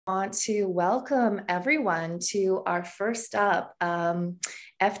Want to welcome everyone to our first up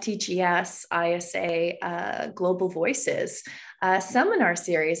FTGS ISA Global Voices seminar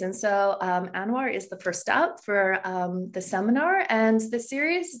series. And so Anwar is the first up for the seminar, and the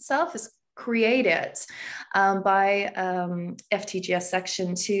series itself is created by FTGS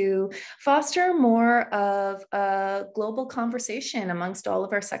section to foster more of a global conversation amongst all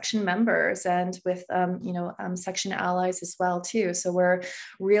of our section members and with section allies as well too. So we're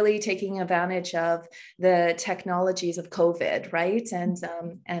really taking advantage of the technologies of COVID, right? And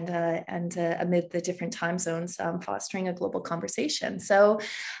amid the different time zones, fostering a global conversation. So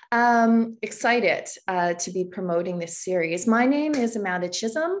excited to be promoting this series. My name is Amanda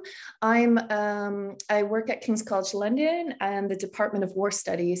Chisholm. I work at King's College London and the Department of War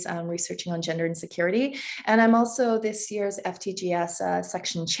Studies, researching on gender and security. And I'm also this year's FTGS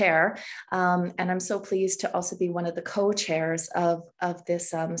section chair. And I'm so pleased to also be one of the co-chairs of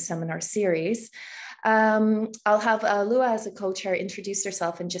this seminar series. I'll have Lua as a co-chair introduce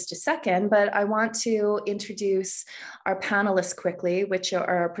herself in just a second, but I want to introduce our panelist quickly,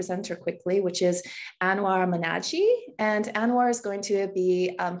 our presenter quickly, which is Anwar Mhajne. And Anwar is going to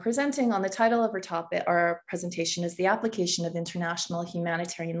be presenting on the title of her topic. Our presentation is the application of international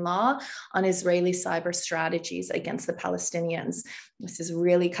humanitarian law on Israeli cyber strategies against the Palestinians. This is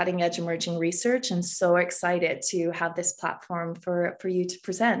really cutting edge emerging research, and so excited to have this platform for you to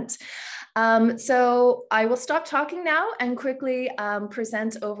present. So I will stop talking now and quickly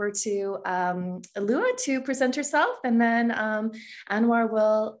present over to Lua to present herself, and then Anwar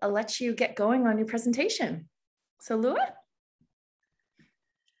will let you get going on your presentation. So Lua?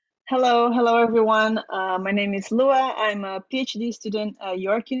 Hello everyone. My name is Lua. I'm a PhD student at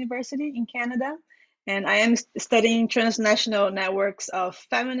York University in Canada, and I am studying transnational networks of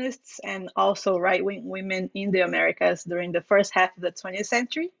feminists and also right-wing women in the Americas during the first half of the 20th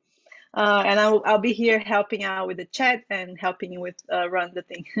century. And I'll be here helping out with the chat and helping you with run the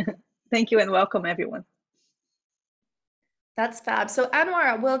thing. Thank you and welcome everyone. That's fab. So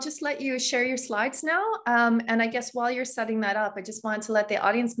Anwar, we'll just let you share your slides now. And I guess while you're setting that up, I just wanted to let the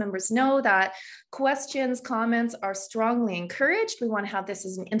audience members know that questions, comments are strongly encouraged. We want to have this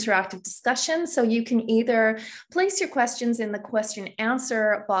as an interactive discussion. So you can either place your questions in the question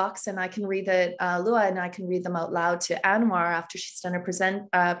answer box, and I can read Lua and I can read them out loud to Anwar after she's done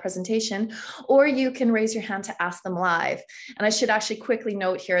her presentation, or you can raise your hand to ask them live. And I should actually quickly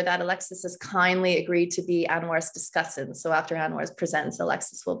note here that Alexis has kindly agreed to be Anwar's discussant. So after Anwar presents,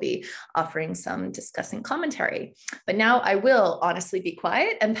 Alexis will be offering some discussing commentary. But now I will honestly be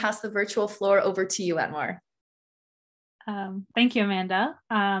quiet and pass the virtual floor over to you, Anwar. Thank you, Amanda.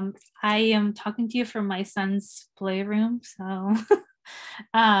 I am talking to you from my son's playroom, so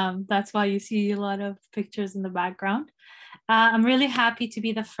that's why you see a lot of pictures in the background. I'm really happy to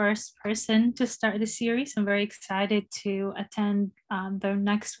be the first person to start the series. I'm very excited to attend the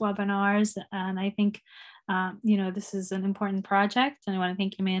next webinars, and I think this is an important project, and I want to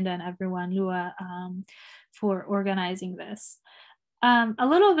thank Amanda and everyone, Lua, for organizing this. A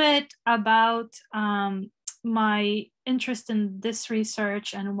little bit about my interest in this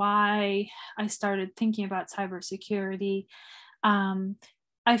research and why I started thinking about cybersecurity.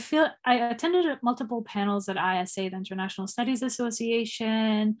 I attended multiple panels at ISA, the International Studies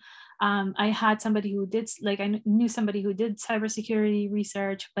Association. I had somebody who did, I knew somebody who did cybersecurity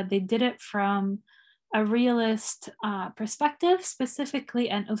research, but they did it from a realist perspective, specifically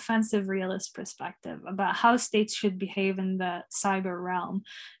an offensive realist perspective about how states should behave in the cyber realm.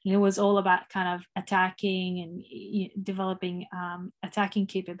 And it was all about kind of attacking and developing attacking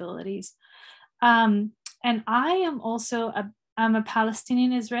capabilities. And I am also I'm a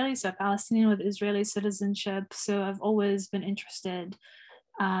Palestinian Israeli, so a Palestinian with Israeli citizenship. So I've always been interested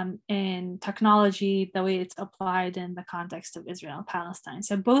in technology, the way it's applied in the context of Israel and Palestine.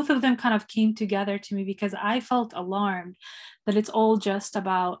 So both of them kind of came together to me because I felt alarmed that it's all just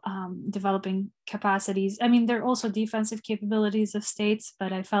about developing capacities. I mean, there are also defensive capabilities of states,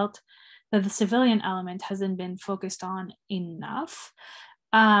 but I felt that the civilian element hasn't been focused on enough.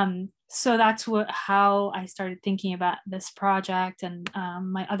 So that's how I started thinking about this project and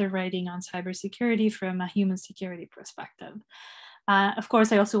my other writing on cybersecurity from a human security perspective. Of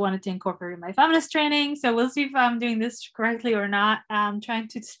course, I also wanted to incorporate my feminist training. So we'll see if I'm doing this correctly or not. I'm trying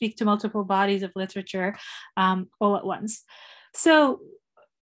to speak to multiple bodies of literature all at once. So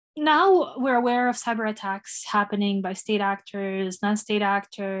now we're aware of cyber attacks happening by state actors, non-state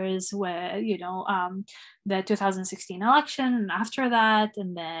actors, where, the 2016 election and after that.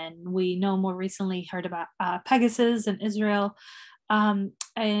 And then we know more recently heard about Pegasus in Israel.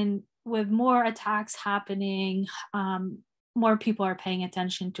 And with more attacks happening, more people are paying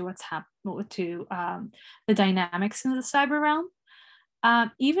attention to what's happening to the dynamics in the cyber realm.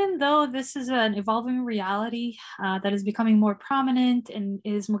 Even though this is an evolving reality that is becoming more prominent and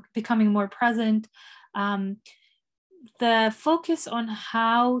is becoming more present, the focus on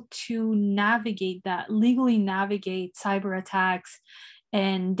how to navigate that, legally navigate cyber attacks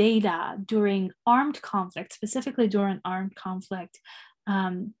and data during armed conflict, specifically during armed conflict,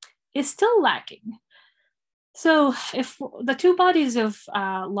 is still lacking. So if the two bodies of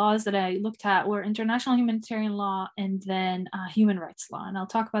laws that I looked at were international humanitarian law and then human rights law, and I'll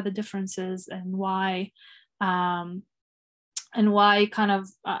talk about the differences and why I'm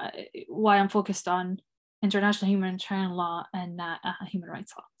focused on international humanitarian law and not human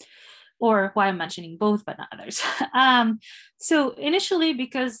rights law, or why I'm mentioning both but not others. So initially,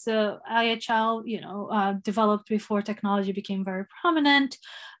 because IHL, developed before technology became very prominent,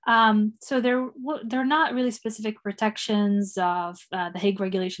 so they're not really specific protections of the Hague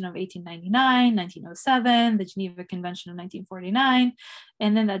Regulation of 1899, 1907, the Geneva Convention of 1949,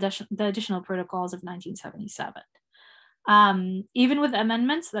 and then the additional protocols of 1977. Even with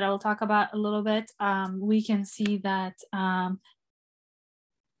amendments that I will talk about a little bit, we can see that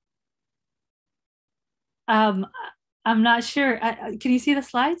I'm not sure. Can you see the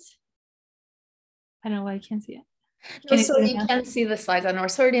slides? I don't know why I can't see it. You can see the slides. I know,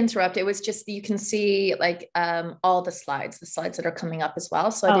 sorry to interrupt. It was just, you can see like all the slides that are coming up as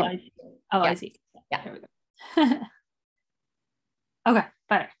well. So I see. Yeah. There we go. Okay,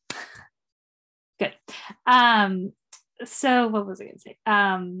 better. Good. So what was I going to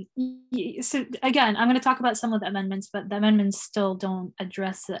say? So again, I'm going to talk about some of the amendments, but the amendments still don't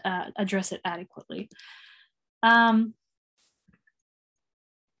address it adequately.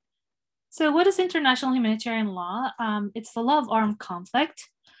 So what is international humanitarian law? It's the law of armed conflict.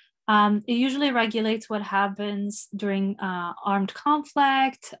 It usually regulates what happens during armed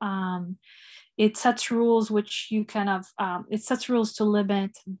conflict. It sets rules it sets rules to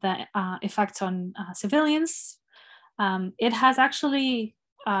limit the effects on civilians. It has actually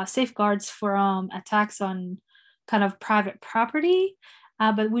safeguards from attacks on kind of private property,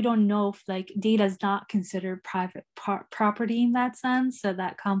 but we don't know if like data is not considered private property in that sense, so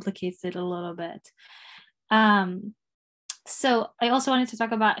that complicates it a little bit. So I also wanted to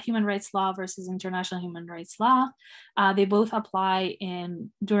talk about human rights law versus international human rights law. They both apply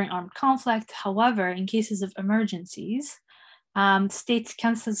during armed conflict. However, in cases of emergencies, states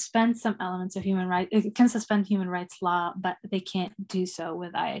can suspend some elements of human rights. It can suspend human rights law, but they can't do so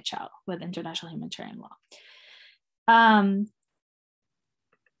with IHL, with international humanitarian law.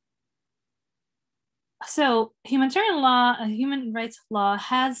 So humanitarian law, human rights law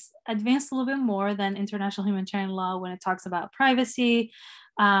has advanced a little bit more than international humanitarian law when it talks about privacy,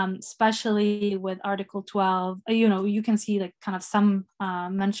 especially with Article 12. You can see like kind of some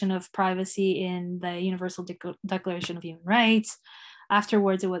mention of privacy in the Universal Declaration of Human Rights.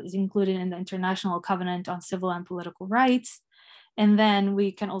 Afterwards, it was included in the International Covenant on Civil and Political Rights. And then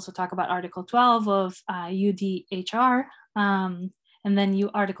we can also talk about Article 12 of UDHR, and then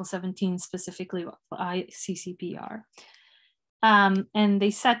Article 17 specifically of ICCPR. And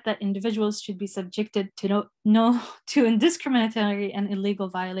they said that individuals should be subjected to indiscriminatory and illegal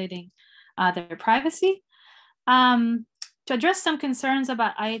violating their privacy. To address some concerns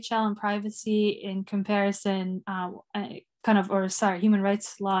about IHL and privacy in comparison, human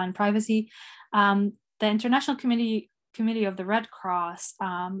rights law and privacy, the International Committee of the Red Cross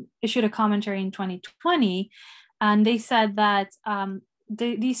issued a commentary in 2020. And they said that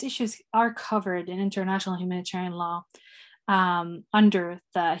these issues are covered in international humanitarian law under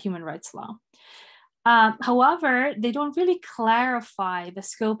the human rights law. However, they don't really clarify the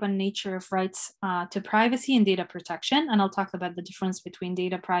scope and nature of rights to privacy and data protection. And I'll talk about the difference between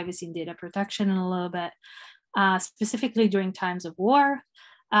data privacy and data protection in a little bit, specifically during times of war.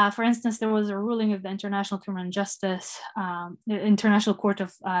 For instance, there was a ruling of the International Court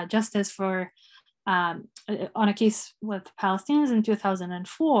of Justice on a case with Palestinians in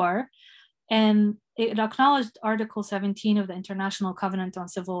 2004, and it acknowledged Article 17 of the International Covenant on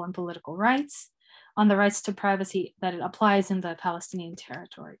Civil and Political Rights on the rights to privacy that it applies in the Palestinian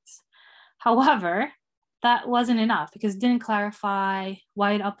territories. However, that wasn't enough because it didn't clarify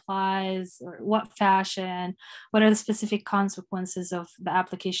why it applies or what fashion, what are the specific consequences of the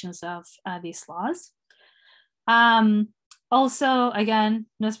applications of these laws. Also, again,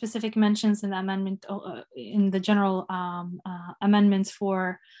 no specific mentions in the amendment, in the general amendments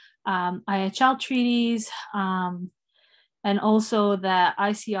for IHL treaties, and also the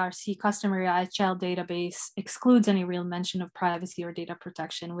ICRC customary IHL database excludes any real mention of privacy or data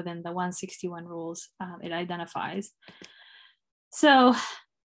protection within the 161 rules it identifies. So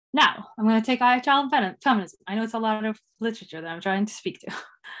now I'm going to take IHL and feminism. I know it's a lot of literature that I'm trying to speak to.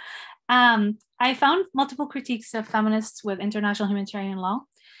 I found multiple critiques of feminists with international humanitarian law,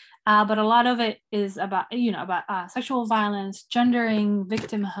 but a lot of it is about, sexual violence, gendering,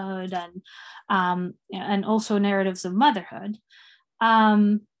 victimhood, and also narratives of motherhood.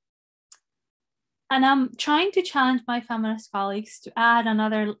 And I'm trying to challenge my feminist colleagues to add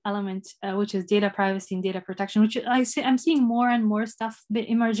another element, which is data privacy and data protection, which I'm seeing more and more stuff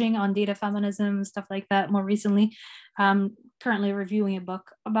emerging on data feminism, stuff like that more recently. Currently reviewing a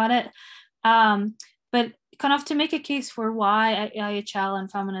book about it. But kind of to make a case for why IHL and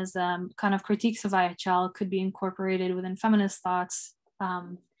feminism, kind of critiques of IHL could be incorporated within feminist thoughts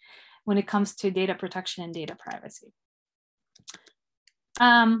when it comes to data protection and data privacy.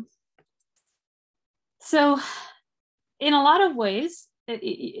 So in a lot of ways,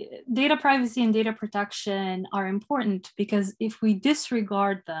 data privacy and data protection are important because if we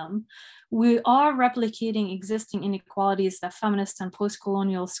disregard them, we are replicating existing inequalities that feminists and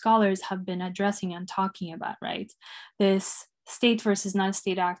post-colonial scholars have been addressing and talking about, right? This state versus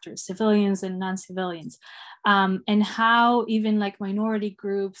non-state actors, civilians and non-civilians, and how even like minority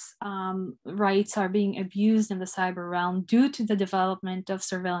groups' rights are being abused in the cyber realm due to the development of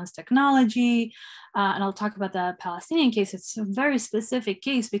surveillance technology. And I'll talk about the Palestinian case. It's a very specific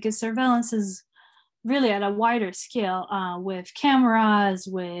case because surveillance is really at a wider scale with cameras,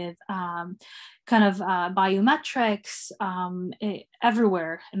 with biometrics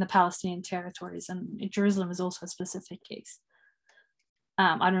everywhere in the Palestinian territories, and Jerusalem is also a specific case.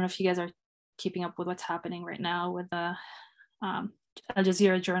 I don't know if you guys are keeping up with what's happening right now with the Al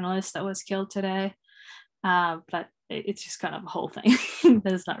Jazeera journalist that was killed today, but it's just kind of a whole thing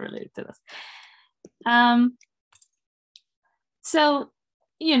that is not related to this. So,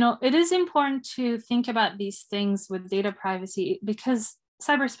 it is important to think about these things with data privacy because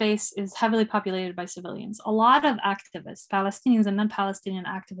cyberspace is heavily populated by civilians. A lot of activists, Palestinians and non-Palestinian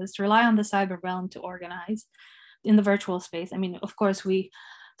activists, rely on the cyber realm to organize in the virtual space. I mean, of course, we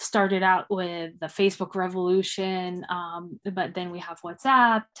started out with the Facebook revolution, but then we have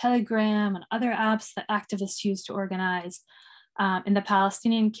WhatsApp, Telegram, and other apps that activists use to organize. In the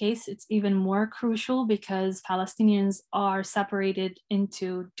Palestinian case, it's even more crucial because Palestinians are separated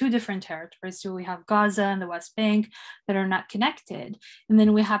into two different territories. So we have Gaza and the West Bank that are not connected. And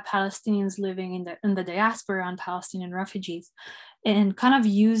then we have Palestinians living in the diaspora and Palestinian refugees. And kind of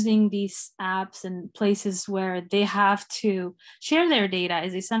using these apps and places where they have to share their data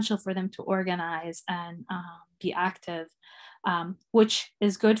is essential for them to organize and be active, which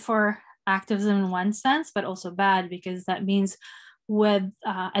is good for activism in one sense, but also bad because that means with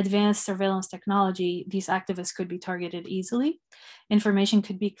advanced surveillance technology, these activists could be targeted easily. Information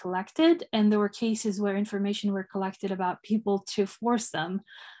could be collected, and there were cases where information were collected about people to force them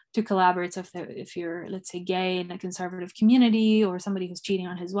to collaborate. So if you're, let's say, gay in a conservative community or somebody who's cheating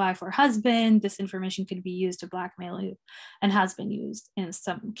on his wife or husband, this information could be used to blackmail you and has been used in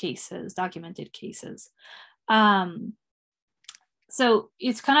some cases, documented cases. So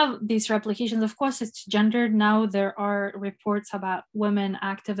it's kind of these replications. Of course, it's gendered. Now there are reports about women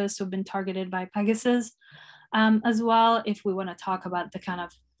activists who've been targeted by Pegasus as well, if we want to talk about the kind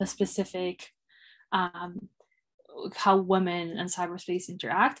of the specific how women and cyberspace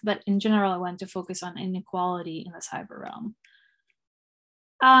interact. But in general, I want to focus on inequality in the cyber realm.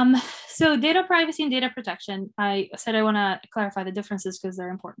 So data privacy and data protection, I said I want to clarify the differences because they're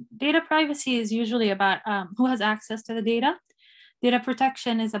important. Data privacy is usually about who has access to the data. Data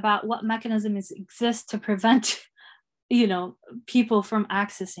protection is about what mechanisms exist to prevent, people from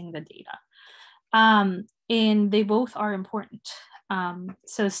accessing the data. And they both are important.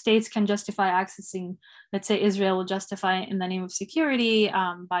 So states can justify accessing, let's say Israel will justify in the name of security,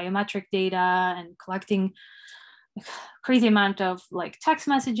 biometric data and collecting a crazy amount of like text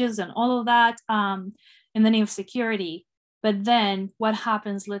messages and all of that in the name of security. But then what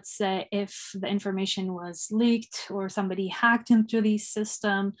happens, let's say, if the information was leaked or somebody hacked into the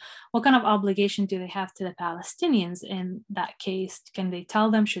system, what kind of obligation do they have to the Palestinians in that case? Can they tell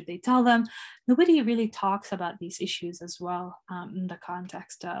them? Should they tell them? Nobody really talks about these issues as well in the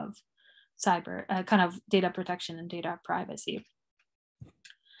context of cyber, kind of data protection and data privacy.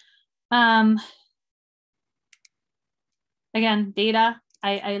 Again, data.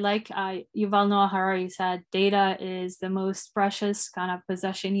 I like Yuval Noah Harari said, data is the most precious kind of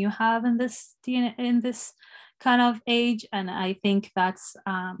possession you have in this kind of age. And I think that's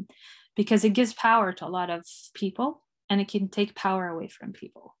because it gives power to a lot of people and it can take power away from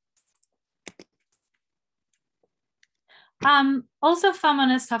people. Also,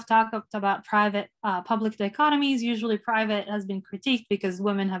 feminists have talked about private public dichotomies. Usually private has been critiqued because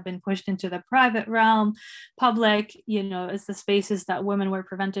women have been pushed into the private realm. Public, is the spaces that women were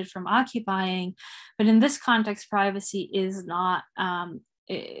prevented from occupying. But in this context, privacy is not,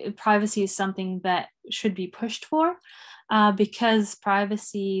 privacy is something that should be pushed for because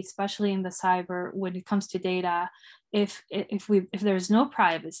privacy, especially in the cyber, when it comes to data, if there's no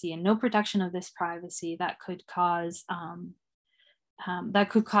privacy and no protection of this privacy, that could cause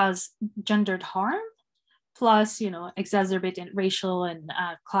gendered harm, plus exacerbate racial and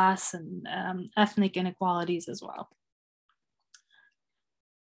class and ethnic inequalities as well.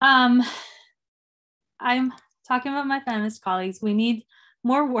 I'm talking about my feminist colleagues. We need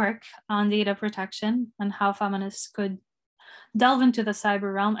more work on data protection and how feminists could delve into the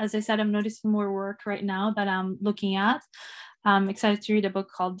cyber realm. As I said, I'm noticing more work right now that I'm looking at. I'm excited to read a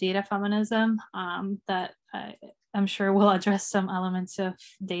book called Data Feminism that I'm sure will address some elements of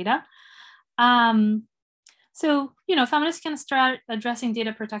data. So, feminists can start addressing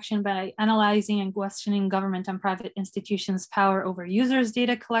data protection by analyzing and questioning government and private institutions' power over users'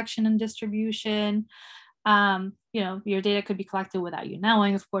 data collection and distribution. Your data could be collected without you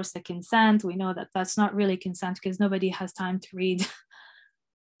knowing, of course, the consent. We know that that's not really consent because nobody has time to read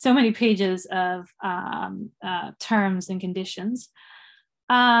so many pages of terms and conditions.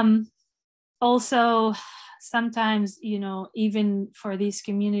 Also, sometimes, even for these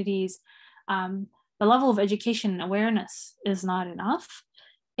communities, the level of education and awareness is not enough.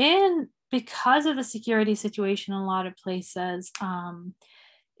 And because of the security situation in a lot of places,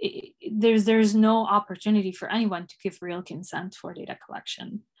 there's no opportunity for anyone to give real consent for data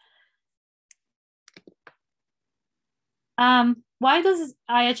collection. Why does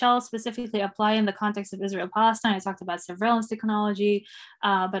IHL specifically apply in the context of Israel-Palestine? I talked about surveillance technology,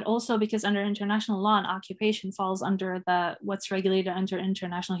 but also because under international law, an occupation falls under what's regulated under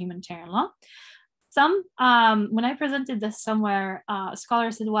international humanitarian law. When I presented this somewhere,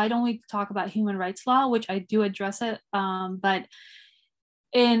 scholars said, why don't we talk about human rights law, which I do address it, but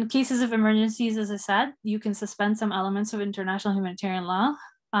in cases of emergencies, as I said, you can suspend some elements of international humanitarian law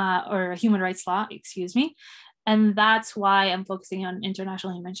or human rights law, excuse me. And that's why I'm focusing on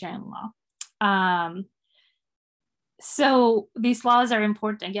international humanitarian law. So these laws are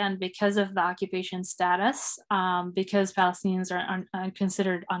important, again, because of the occupation status, because Palestinians are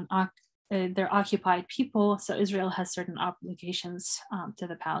considered they're occupied people. So Israel has certain obligations to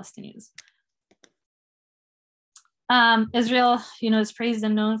the Palestinians. Israel, is praised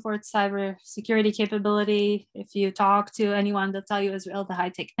and known for its cyber security capability. If you talk to anyone, they'll tell you Israel, the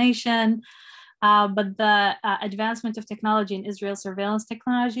high-tech nation. But the advancement of technology in Israel's surveillance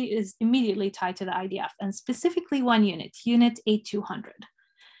technology is immediately tied to the IDF, and specifically one unit, Unit 8200.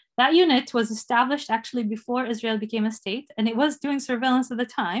 That unit was established actually before Israel became a state, and it was doing surveillance at the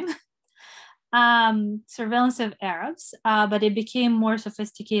time, surveillance of Arabs, but it became more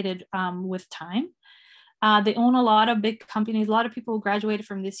sophisticated with time. They own a lot of big companies. A lot of people who graduated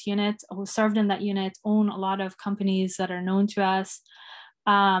from this unit, who served in that unit, own a lot of companies that are known to us.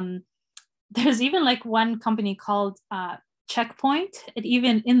 There's even like one company called Checkpoint. It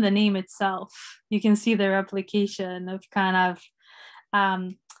even in the name itself, you can see the replication of kind of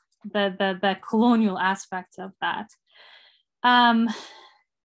the colonial aspect of that.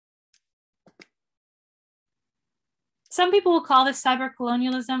 Some people will call this cyber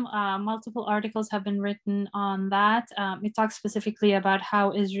colonialism. Multiple articles have been written on that. It talks specifically about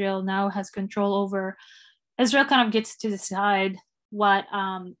how Israel now has control over, Israel kind of gets to decide when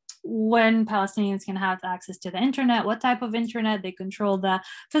Palestinians can have access to the internet, what type of internet. They control the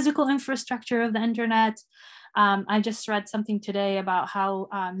physical infrastructure of the internet. I just read something today about how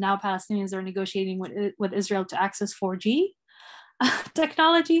now Palestinians are negotiating with Israel to access 4G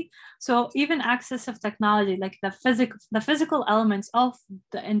technology. So even access of technology, like the physical elements of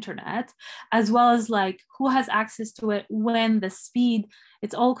the internet, as well as like who has access to it, when, the speed,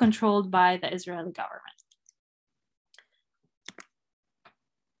 it's all controlled by the Israeli government.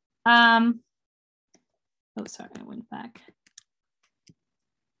 Oh, sorry, I went back.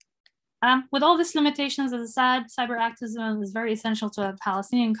 With all these limitations, as I said, cyber activism is very essential to the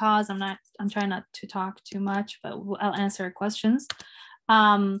Palestinian cause. I'm trying not to talk too much, but I'll answer questions.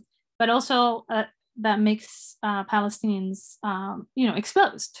 But also that makes Palestinians,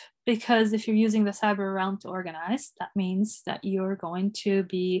 exposed, because if you're using the cyber realm to organize, that means that you're going to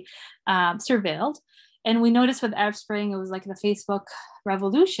be surveilled. And we noticed with Arab Spring, it was like the Facebook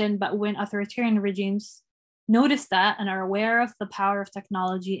revolution, but when authoritarian regimes notice that and are aware of the power of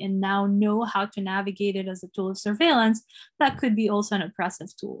technology and now know how to navigate it as a tool of surveillance, that could be also an oppressive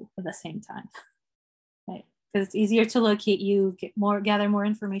tool at the same time. Right. because it's easier to locate you, gather more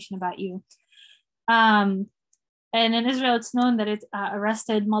information about you. And in Israel, it's known that it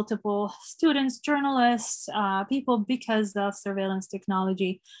arrested multiple students, journalists, people because of surveillance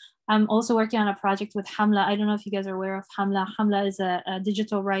technology. I'm also working on a project with Hamla. I don't know if you guys are aware of Hamla. Hamla is a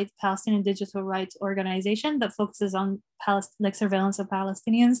digital rights, Palestinian digital rights organization that focuses on surveillance of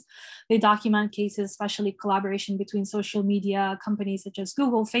Palestinians. They document cases, especially collaboration between social media companies such as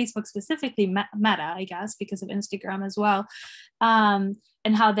Google, Facebook, specifically Meta, I guess, because of Instagram as well.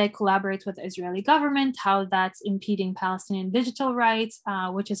 And how they collaborate with the Israeli government, how that's impeding Palestinian digital rights,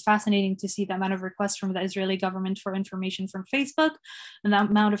 which is fascinating to see the amount of requests from the Israeli government for information from Facebook and the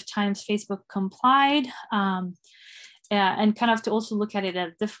amount of times Facebook complied. And kind of to also look at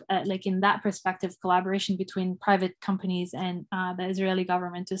it like in that perspective, collaboration between private companies and the Israeli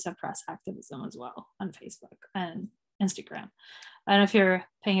government to suppress activism as well on Facebook and Instagram. I don't know if you're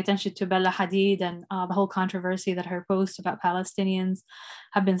paying attention to Bella Hadid and the whole controversy that her posts about Palestinians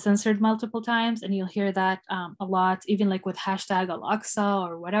have been censored multiple times, and you'll hear that a lot, even like with hashtag Al-Aqsa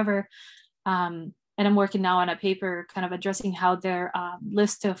or whatever. And I'm working now on a paper kind of addressing how their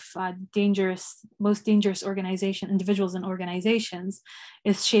list of most dangerous individuals and organizations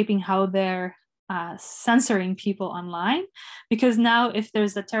is shaping how they're censoring people online. Because now if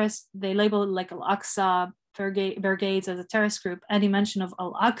there's a terrorist, they label it like Al-Aqsa brigades as a terrorist group, any mention of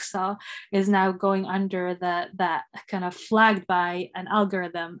Al-Aqsa is now going under that kind of flagged by an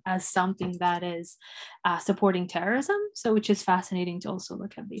algorithm as something that is supporting terrorism. So which is fascinating to also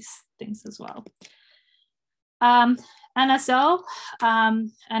look at these things as well. NSO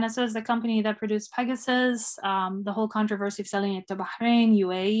is the company that produced Pegasus. The whole controversy of selling it to Bahrain,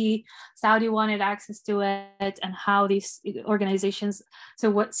 UAE, Saudi wanted access to it, and how these organizations,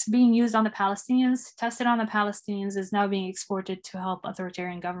 so what's being used on the Palestinians, tested on the Palestinians, is now being exported to help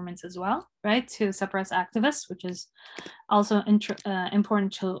authoritarian governments as well, right? To suppress activists, which is also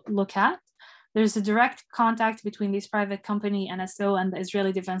important to look at. There's a direct contact between this private company, NSO, and the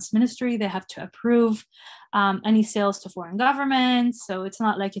Israeli Defense Ministry. They have to approve any sales to foreign governments. So it's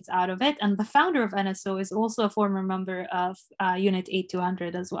not like it's out of it. And the founder of NSO is also a former member of Unit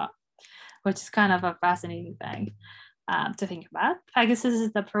 8200 as well, which is kind of a fascinating thing to think about. Pegasus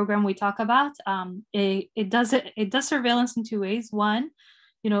is the program we talk about. It does surveillance in two ways. One,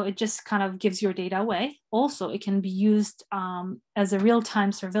 it just kind of gives your data away. Also, it can be used as a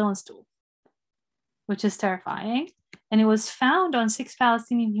real-time surveillance tool, which is terrifying. And it was found on 6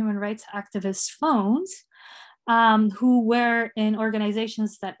 Palestinian human rights activists' phones who were in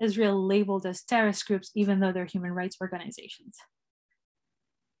organizations that Israel labeled as terrorist groups, even though they're human rights organizations.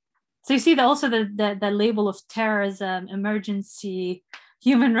 So you see that also the label of terrorism, emergency,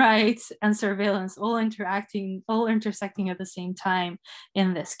 human rights, and surveillance all intersecting at the same time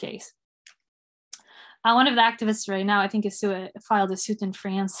in this case. One of the activists right now, I think, filed a suit in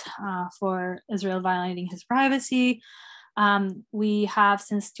France for Israel violating his privacy. We have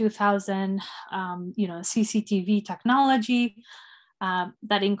since 2000, CCTV technology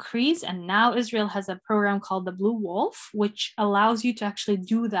that increased, and now Israel has a program called the Blue Wolf, which allows you to actually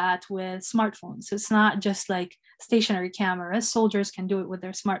do that with smartphones. So it's not just like stationary cameras. Soldiers can do it with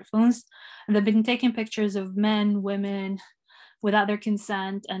their smartphones, and they've been taking pictures of men, women, without their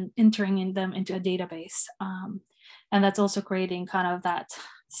consent and entering them into a database. And that's also creating kind of that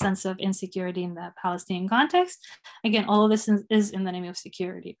sense of insecurity in the Palestinian context. Again, all of this is in the name of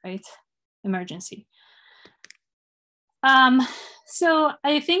security, right? Emergency. So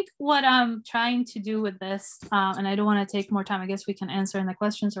I think what I'm trying to do with this, and I don't want to take more time, I guess we can answer in the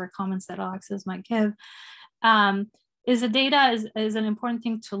questions or comments that Alexis might give, is the data is an important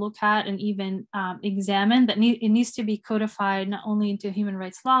thing to look at and even examine. That it needs to be codified not only into human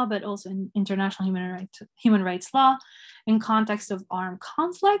rights law, but also in international human rights law in context of armed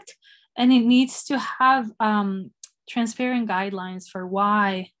conflict. And it needs to have transparent guidelines for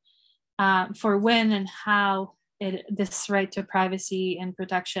why, for when and how this right to privacy and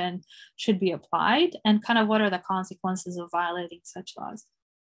protection should be applied, and kind of what are the consequences of violating such laws.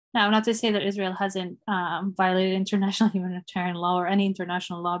 Now, not to say that Israel hasn't violated international humanitarian law or any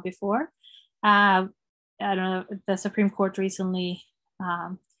international law before. I don't know, the Supreme Court recently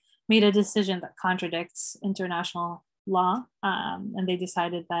made a decision that contradicts international law, and they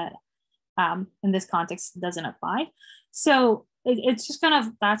decided that in this context it doesn't apply. So it's just kind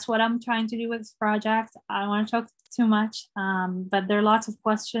of, that's what I'm trying to do with this project. I don't want to talk too much, but there are lots of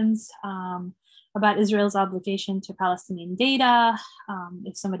questions about Israel's obligation to Palestinian data,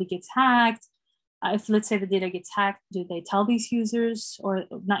 if somebody gets hacked, if let's say the data gets hacked, do they tell these users, or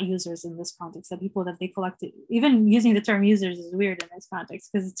not users in this context, the people that they collected? Even using the term users is weird in this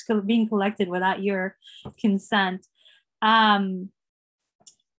context because it's being collected without your consent.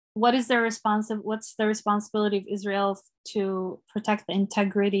 What's the responsibility of Israel to protect the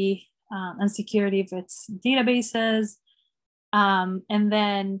integrity and security of its databases? And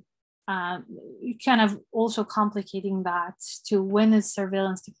then kind of also complicating that to when is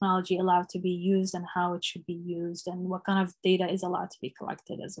surveillance technology allowed to be used and how it should be used and what kind of data is allowed to be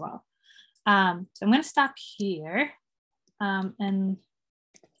collected as well. So I'm going to stop here and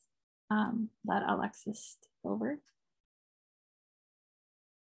let Alexis take over.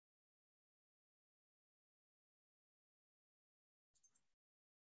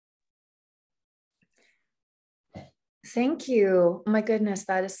 Thank you. Oh my goodness,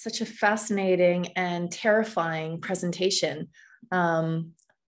 that is such a fascinating and terrifying presentation. I'm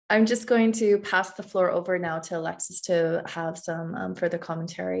just going to pass the floor over now to Alexis to have some further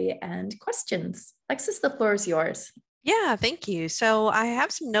commentary and questions. Alexis, the floor is yours. Yeah, thank you. So I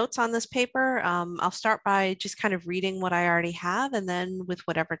have some notes on this paper. I'll start by just kind of reading what I already have, and then with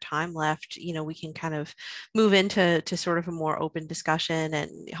whatever time left, we can kind of move into sort of a more open discussion,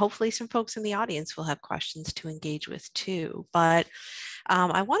 and hopefully some folks in the audience will have questions to engage with too. But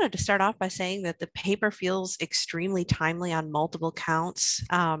I wanted to start off by saying that the paper feels extremely timely on multiple counts.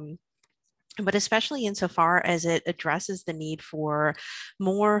 But especially insofar as it addresses the need for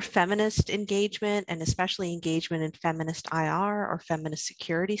more feminist engagement, and especially engagement in feminist IR or feminist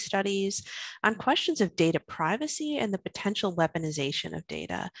security studies on questions of data privacy and the potential weaponization of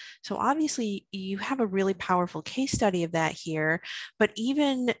data. So obviously you have a really powerful case study of that here, but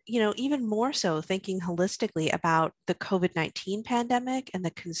even more so thinking holistically about the COVID-19 pandemic and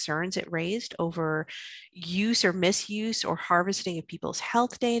the concerns it raised over use or misuse or harvesting of people's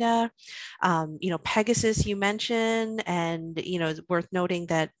health data. Pegasus you mentioned, and it's worth noting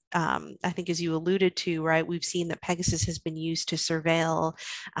that I think, as you alluded to, right, we've seen that Pegasus has been used to surveil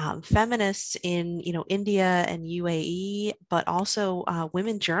feminists in India and UAE, but also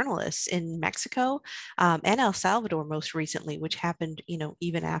women journalists in Mexico and El Salvador most recently, which happened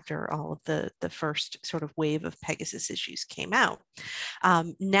even after all of the first sort of wave of Pegasus issues came out.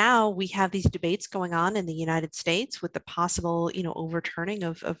 Now we have these debates going on in the United States with the possible overturning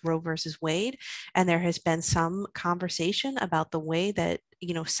of Roe versus Wade, and there has been some conversation about the way that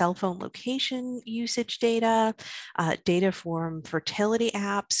cell phone location usage data, data from fertility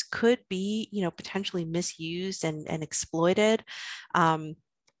apps could be, potentially misused and exploited.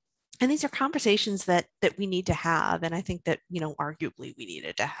 And these are conversations that we need to have. And I think that, arguably we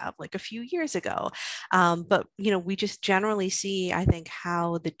needed to have like a few years ago. But, we just generally see, I think,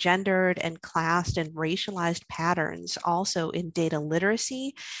 how the gendered and classed and racialized patterns also in data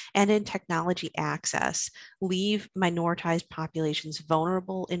literacy and in technology access leave minoritized populations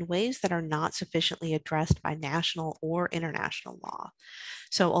vulnerable in ways that are not sufficiently addressed by national or international law.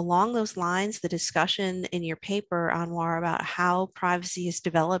 So along those lines, the discussion in your paper, Anwar, about how privacy is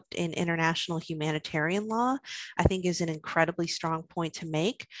developed in international humanitarian law, I think is an incredibly strong point to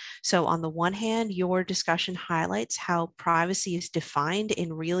make. So on the one hand, your discussion highlights how privacy is defined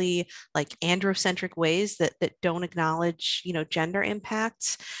in really like androcentric ways that don't acknowledge, gender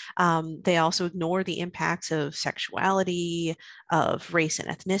impacts. They also ignore the impacts of sexuality, of race and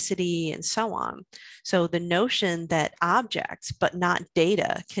ethnicity, and so on. So the notion that objects, but not data,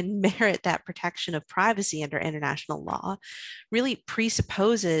 can merit that protection of privacy under international law really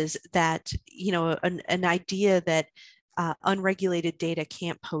presupposes that, an idea that unregulated data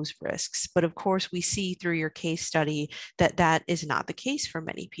can't pose risks. But of course, we see through your case study that that is not the case for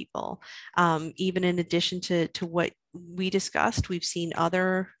many people. Even in addition to what we discussed, we've seen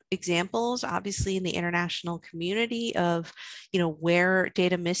other examples, obviously, in the international community of, where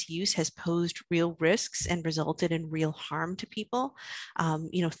data misuse has posed real risks and resulted in real harm to people.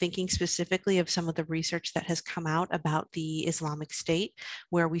 Thinking specifically of some of the research that has come out about the Islamic State,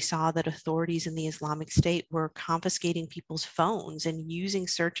 where we saw that authorities in the Islamic State were confiscating people's phones and using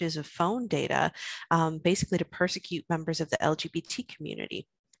searches of phone data, basically to persecute members of the LGBT community.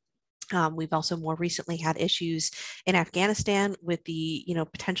 We've also more recently had issues in Afghanistan with the,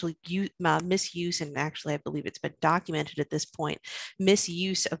 potential misuse, and actually I believe it's been documented at this point,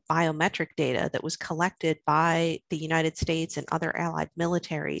 misuse of biometric data that was collected by the United States and other allied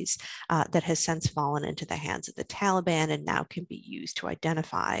militaries that has since fallen into the hands of the Taliban and now can be used to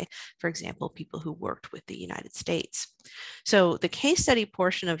identify, for example, people who worked with the United States. So the case study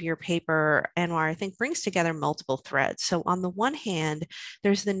portion of your paper, Anwar, I think brings together multiple threads. So on the one hand,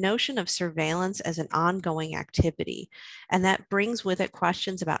 there's the notion of surveillance as an ongoing activity, and that brings with it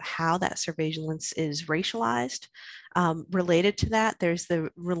questions about how that surveillance is racialized. Related to that, there's the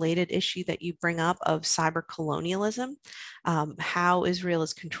related issue that you bring up of cyber colonialism, how Israel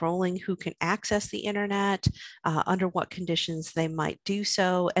is controlling who can access the internet, under what conditions they might do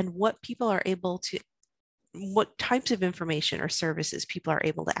so, and what people are able to what types of information or services people are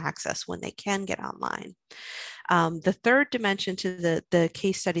able to access when they can get online. The third dimension to the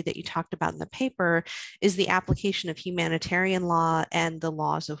case study that you talked about in the paper is the application of humanitarian law and the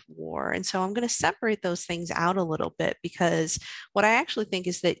laws of war. And so I'm going to separate those things out a little bit, because what I actually think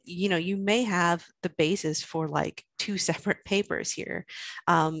is that, you may have the basis for like two separate papers here.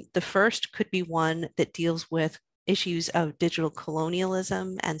 The first could be one that deals with issues of digital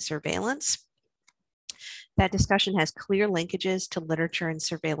colonialism and surveillance. That discussion has clear linkages to literature and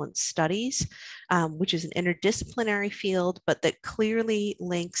surveillance studies, which is an interdisciplinary field, but that clearly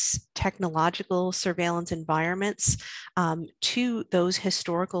links technological surveillance environments to those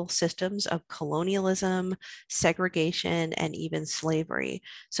historical systems of colonialism, segregation, and even slavery.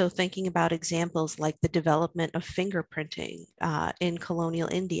 So thinking about examples like the development of fingerprinting in colonial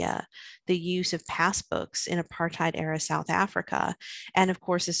India, the use of passbooks in apartheid era South Africa, and of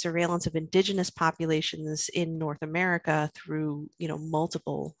course the surveillance of indigenous populations in North America through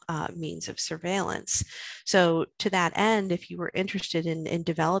multiple means of surveillance. So to that end, if you were interested in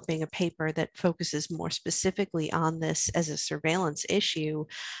developing a paper that focuses more specifically on this as a surveillance issue,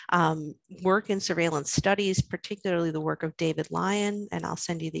 work in surveillance studies, particularly the work of David Lyon, and I'll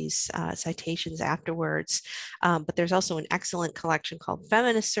send you these citations afterwards, but there's also an excellent collection called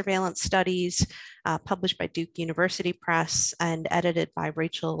Feminist Surveillance Studies, published by Duke University Press and edited by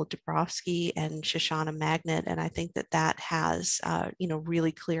Rachel Dabrowski and Shoshana Magnet. And I think that has,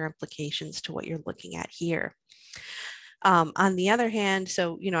 really clear implications to what you're looking at here. On the other hand,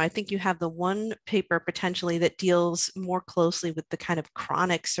 so, I think you have the one paper potentially that deals more closely with the kind of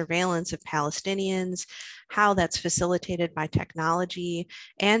chronic surveillance of Palestinians, how that's facilitated by technology,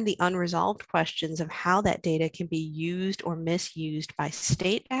 and the unresolved questions of how that data can be used or misused by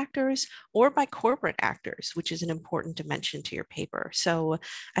state actors or by corporate actors, which is an important dimension to your paper. So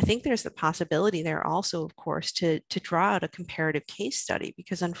I think there's the possibility there also, of course, to draw out a comparative case study,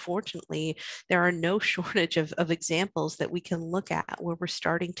 because unfortunately, there are no shortage of examples that we can look at where we're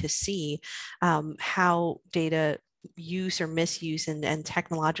starting to see how data use or misuse and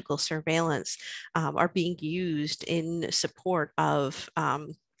technological surveillance are being used in support of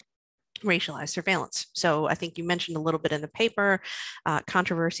racialized surveillance. So I think you mentioned a little bit in the paper,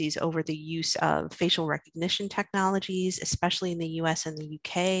 controversies over the use of facial recognition technologies, especially in the US and the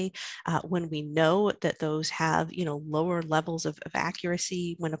UK, when we know that those have lower levels of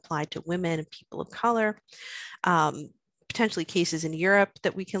accuracy when applied to women and people of color. Potentially cases in Europe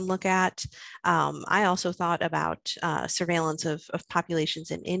that we can look at. I also thought about surveillance of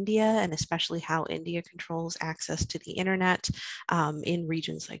populations in India, and especially how India controls access to the internet in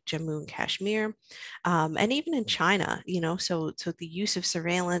regions like Jammu and Kashmir, and even in China, so the use of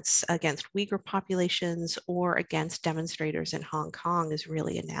surveillance against Uyghur populations or against demonstrators in Hong Kong is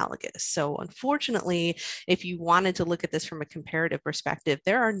really analogous. So unfortunately, if you wanted to look at this from a comparative perspective,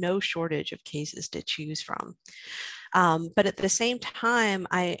 there are no shortage of cases to choose from. But at the same time,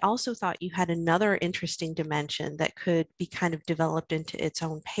 I also thought you had another interesting dimension that could be kind of developed into its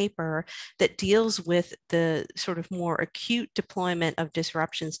own paper that deals with the sort of more acute deployment of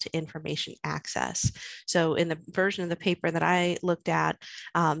disruptions to information access. So in the version of the paper that I looked at,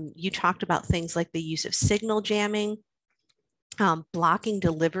 you talked about things like the use of signal jamming, blocking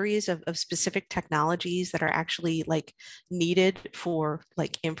deliveries of specific technologies that are actually needed for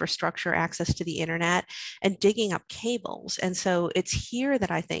infrastructure access to the internet, and digging up cables. And so it's here that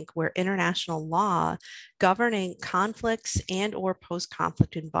I think where international law governing conflicts and or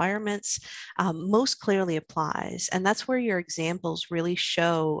post-conflict environments most clearly applies. And that's where your examples really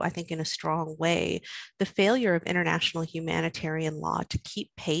show, I think in a strong way, the failure of international humanitarian law to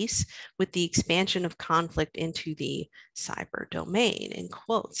keep pace with the expansion of conflict into the cyber domain, in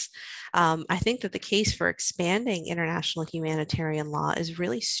quotes. I think that the case for expanding international humanitarian law is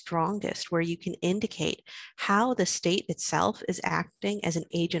really strongest where you can indicate how the state itself is acting as an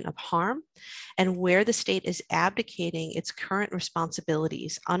agent of harm, and where the state is abdicating its current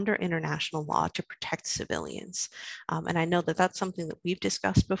responsibilities under international law to protect civilians. And I know that that's something that we've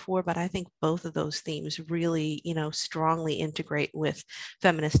discussed before, but I think both of those themes really, strongly integrate with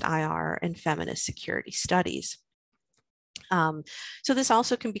feminist IR and feminist security studies. So this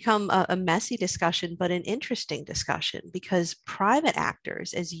also can become a messy discussion, but an interesting discussion, because private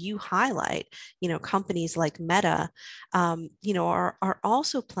actors, as you highlight, companies like Meta, are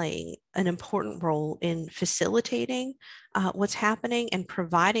also playing an important role in facilitating what's happening and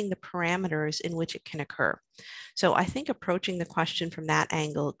providing the parameters in which it can occur. So I think approaching the question from that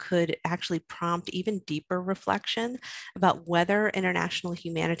angle could actually prompt even deeper reflection about whether international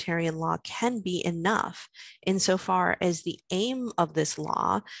humanitarian law can be enough, insofar as the aim of this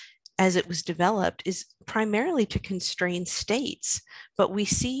law as it was developed is primarily to constrain states. But we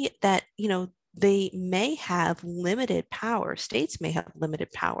see that, they may have limited power, states may have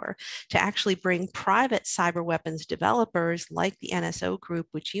limited power to actually bring private cyber weapons developers like the NSO group,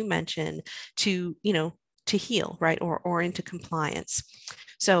 which you mentioned, to, to heal, right, or into compliance.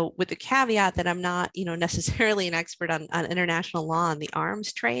 So with the caveat that I'm not, necessarily an expert on international law and the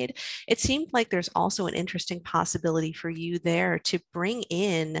arms trade, it seemed like there's also an interesting possibility for you there to bring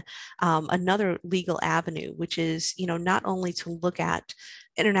in another legal avenue, which is, not only to look at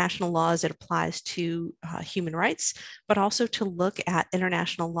international law as it applies to human rights, but also to look at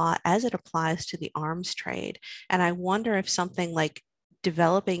international law as it applies to the arms trade. And I wonder if something like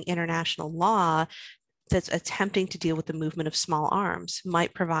developing international law that's attempting to deal with the movement of small arms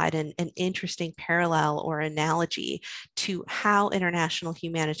might provide an interesting parallel or analogy to how international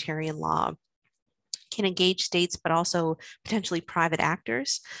humanitarian law can engage states, but also potentially private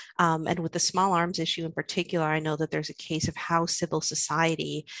actors. And with the small arms issue in particular, I know that there's a case of how civil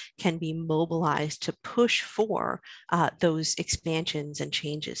society can be mobilized to push for those expansions and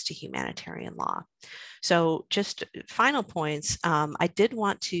changes to humanitarian law. So just final points, I did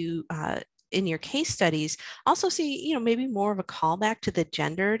want to in your case studies, also see, maybe more of a callback to the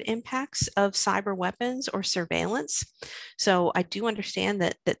gendered impacts of cyber weapons or surveillance. So I do understand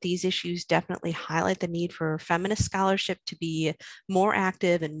that these issues definitely highlight the need for feminist scholarship to be more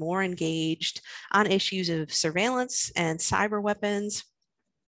active and more engaged on issues of surveillance and cyber weapons.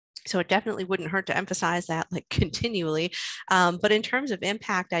 So it definitely wouldn't hurt to emphasize that continually. But in terms of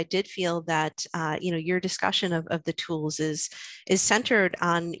impact, I did feel that, your discussion of the tools is centered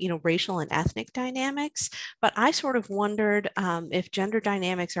on, racial and ethnic dynamics. But I sort of wondered if gender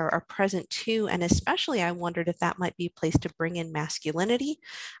dynamics are present too. And especially I wondered if that might be a place to bring in masculinity,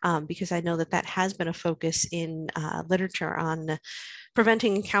 because I know that has been a focus in literature on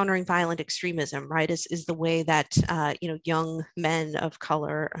preventing and countering violent extremism, right, is the way that, young men of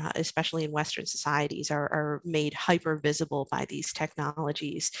color, especially in Western societies, are made hyper visible by these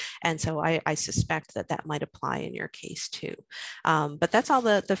technologies. And so I suspect that might apply in your case too. But that's all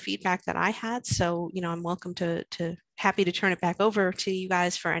the feedback that I had. So, I'm welcome to happy to turn it back over to you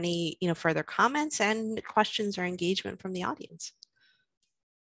guys for any, further comments and questions or engagement from the audience.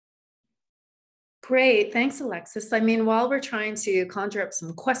 Great. Thanks, Alexis. I mean, while we're trying to conjure up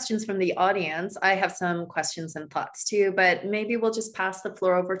some questions from the audience, I have some questions and thoughts too, but maybe we'll just pass the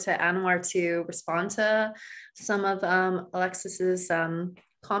floor over to Anwar to respond to some of Alexis's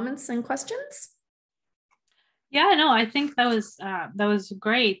comments and questions. Yeah, no, I think that was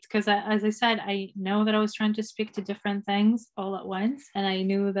great, because as I said, I know that I was trying to speak to different things all at once, and I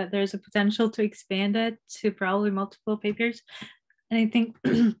knew that there's a potential to expand it to probably multiple papers. And I think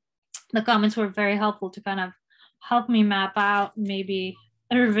the comments were very helpful to kind of help me map out maybe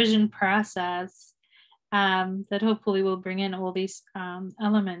a revision process that hopefully will bring in all these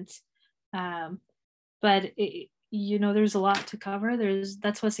elements. But there's a lot to cover.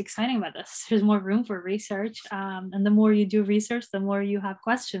 That's what's exciting about this. There's more room for research, and the more you do research, the more you have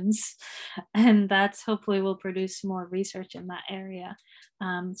questions, and that's hopefully will produce more research in that area.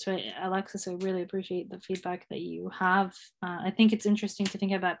 So Alexis, I really appreciate the feedback that you have. I think it's interesting to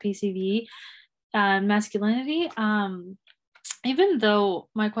think about PCV and masculinity. Even though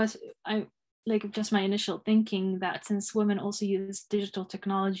just my initial thinking that since women also use digital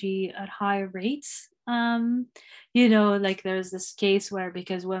technology at higher rates, there's this case where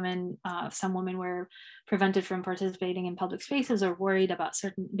because some women were prevented from participating in public spaces or worried about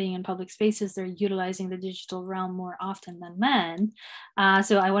being in public spaces, they're utilizing the digital realm more often than men.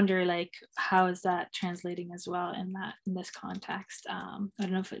 So I wonder, how is that translating as well in this context? I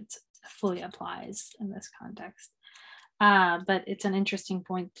don't know if it fully applies in this context, but it's an interesting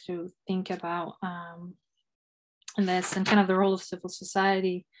point to think about in this, and kind of the role of civil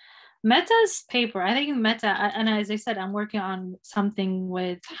society. Meta's paper, I think Meta, and as I said, I'm working on something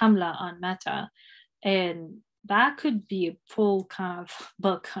with Hamla on Meta, and that could be a full kind of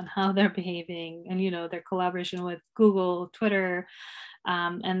book on how they're behaving, and their collaboration with Google, Twitter,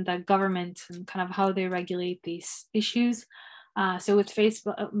 and the government, and kind of how they regulate these issues. So with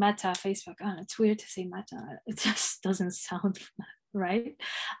Facebook, Facebook, it's weird to say Meta. It just doesn't sound right.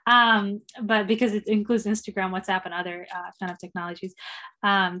 But because it includes Instagram, WhatsApp, and other kind of technologies.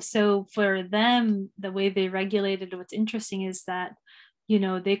 So for them, the way they regulated, what's interesting is that,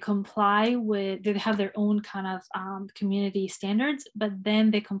 they comply with, they have their own kind of community standards, but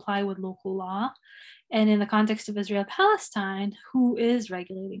then they comply with local law. And in the context of Israel-Palestine, who is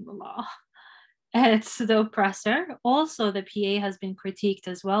regulating the law? It's the oppressor. Also, the PA has been critiqued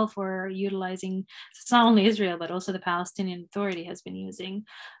as well for utilizing, it's not only Israel, but also the Palestinian Authority has been using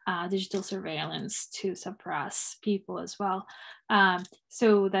digital surveillance to suppress people as well.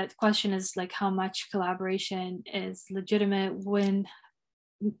 So that question is like, how much collaboration is legitimate when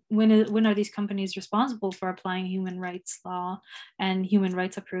are these companies responsible for applying human rights law and human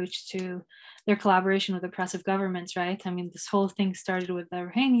rights approach to their collaboration with oppressive governments, right? I mean, this whole thing started with the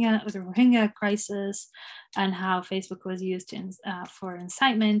Rohingya crisis and how Facebook was used for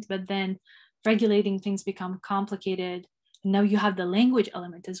incitement, but then regulating things become complicated. Now you have the language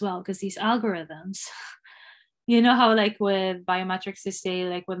element as well, because these algorithms, you know how like with biometrics, they say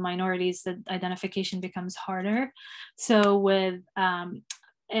like with minorities, the identification becomes harder. So with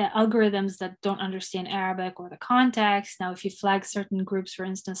algorithms that don't understand Arabic or the context. Now, if you flag certain groups, for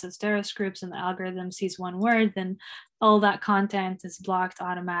instance, as terrorist groups, and the algorithm sees one word, then all that content is blocked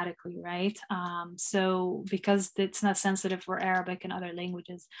automatically, right? So because it's not sensitive for Arabic and other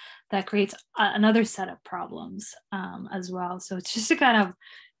languages, that creates another set of problems as well. So it's just a kind of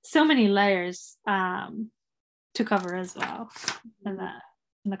so many layers to cover as well in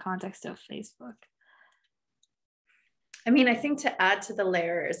the context of Facebook. I mean, I think to add to the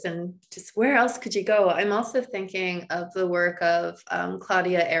layers and just where else could you go? I'm also thinking of the work of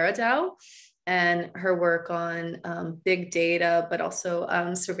Claudia Eredau and her work on big data, but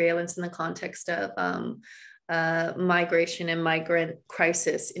also surveillance in the context of migration and migrant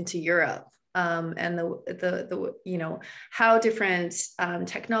crisis into Europe. And the how different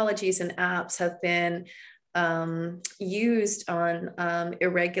technologies and apps have been used on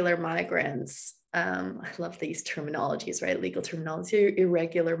irregular migrants. I love these terminologies, right? Legal terminology,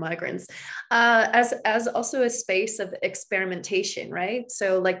 irregular migrants, as also a space of experimentation, right?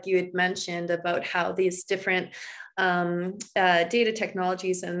 So like you had mentioned about how these different data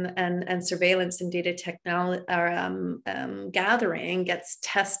technologies and surveillance and data technology gathering gets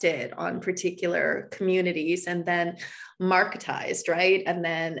tested on particular communities and then marketized, right? And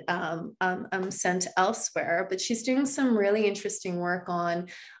then sent elsewhere. But she's doing some really interesting work on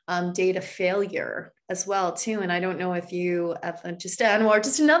data failure as well too. And I don't know if you have just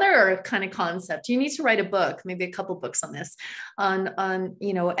another kind of concept. You need to write a book, maybe a couple books on this, on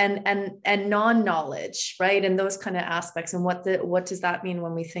and non-knowledge, right? And those kind of aspects, and what does that mean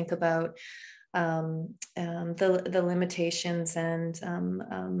when we think about the limitations and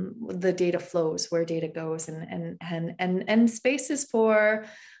the data flows, where data goes, and spaces for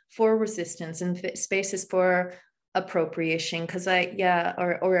resistance and spaces for appropriation, because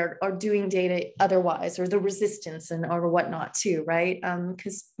or doing data otherwise, or the resistance and or whatnot too, right?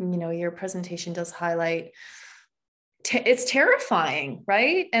 Because your presentation does highlight it's terrifying,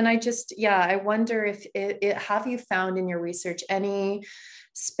 right? And I wonder if have you found in your research any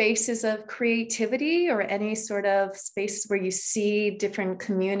spaces of creativity or any sort of spaces where you see different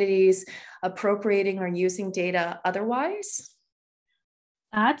communities appropriating or using data otherwise?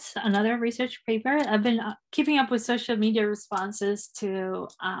 That's another research paper. I've been keeping up with social media responses to,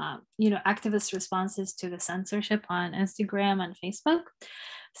 activist responses to the censorship on Instagram and Facebook.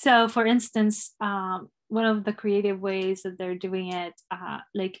 So for instance, one of the creative ways that they're doing it,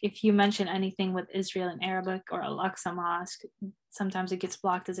 like if you mention anything with Israel in Arabic or Al-Aqsa Mosque, sometimes it gets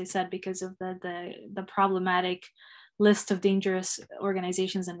blocked, as I said, because of the problematic list of dangerous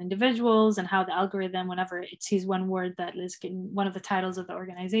organizations and individuals, and how the algorithm, whenever it sees one word that is in one of the titles of the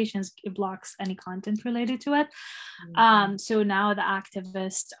organizations, it blocks any content related to it. Mm-hmm. So now the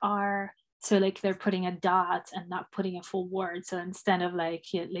activists are, they're putting a dot and not putting a full word. So instead of like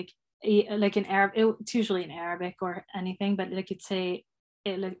in Arabic, it's usually in Arabic or anything, but like it'd say,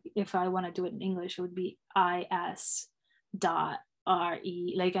 if I want to do it in English, it would be is.re,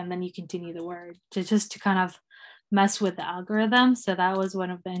 and then you continue the word just to kind of mess with the algorithm. So that was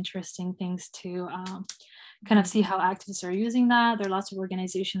one of the interesting things to kind of see how activists are using that. There are lots of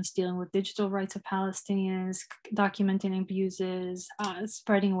organizations dealing with digital rights of Palestinians, documenting abuses,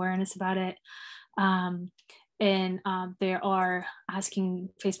 spreading awareness about it. and they are asking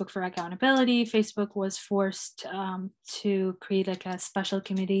Facebook for accountability. Facebook was forced to create like a special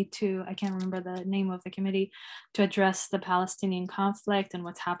committee to, I can't remember the name of the committee, to address the Palestinian conflict and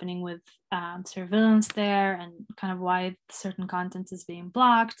what's happening with surveillance there and kind of why certain content is being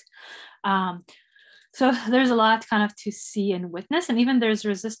blocked. So there's a lot kind of to see and witness, and even there's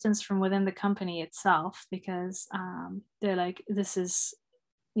resistance from within the company itself, because they're like, this is,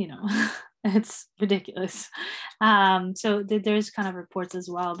 you know, it's ridiculous. So there's kind of reports as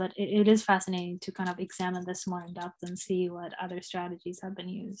well, but it is fascinating to kind of examine this more in depth and see what other strategies have been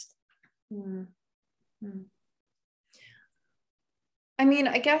used. Mm-hmm. I mean,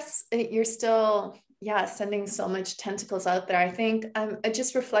 I guess you're still, sending so much tentacles out there. I think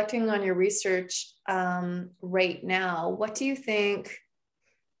just reflecting on your research right now, what do you think,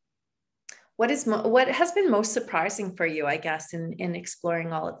 what has been most surprising for you, I guess, in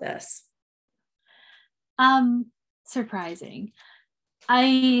exploring all of this? Surprising.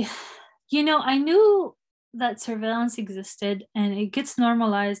 I knew that surveillance existed and it gets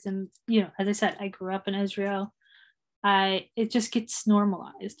normalized. And, as I said, I grew up in Israel. It just gets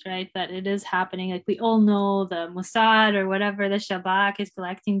normalized, right? That it is happening. Like we all know the Mossad or whatever, the Shabak is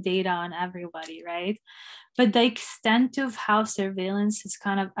collecting data on everybody, right? But the extent of how surveillance is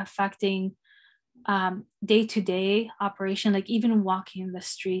kind of affecting day-to-day operation, like even walking in the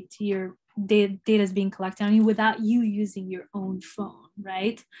street, your data is being collected on you without you using your own phone,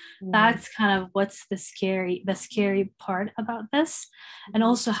 right? That's kind of what's the scary part about this. And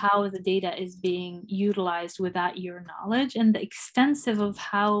also how the data is being utilized without your knowledge, and the extensive of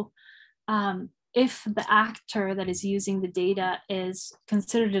how if the actor that is using the data is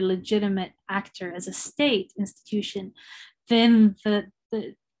considered a legitimate actor as a state institution, then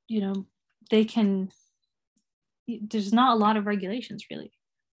they can, there's not a lot of regulations really,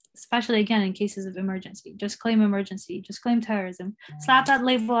 especially again in cases of emergency. Just claim emergency, just claim terrorism, slap that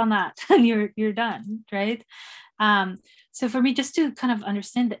label on that, and you're done, right? So for me, just to kind of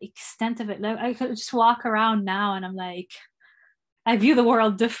understand the extent of it, like I could just walk around now and I'm like, I view the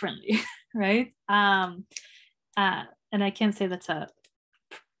world differently, right? And I can't say that's a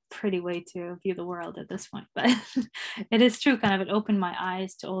pretty way to view the world at this point, but it is true. Kind of, it opened my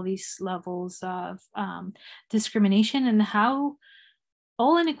eyes to all these levels of discrimination and how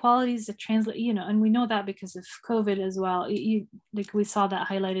all inequalities that translate, and we know that because of COVID as well. Like we saw that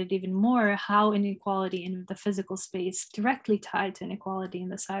highlighted even more, how inequality in the physical space directly tied to inequality in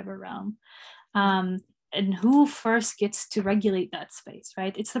the cyber realm. And who first gets to regulate that space,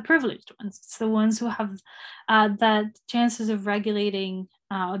 right? It's the privileged ones. It's the ones who have the chances of regulating,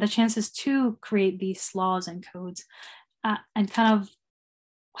 the chances to create these laws and codes, and kind of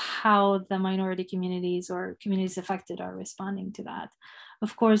how the minority communities or communities affected are responding to that.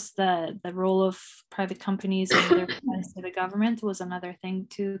 Of course, the role of private companies and their ties to the government was another thing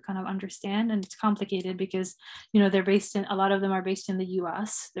to kind of understand. And it's complicated because, they're based in, a lot of them are based in the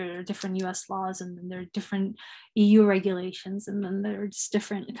US. There are different US laws, and then there are different EU regulations, and then there's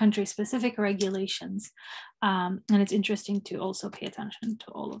different country specific regulations. And it's interesting to also pay attention to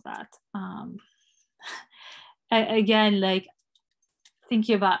all of that. Again, like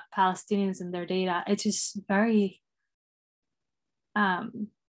thinking about Palestinians and their data, it's just very,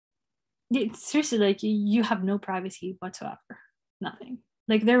 it's seriously like you have no privacy whatsoever, nothing.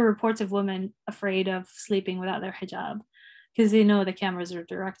 Like there are reports of women afraid of sleeping without their hijab because they know the cameras are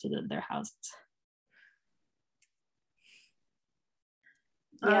directed at their houses.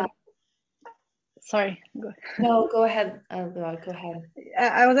 Yeah. Sorry. Go ahead. No, go ahead. Go ahead.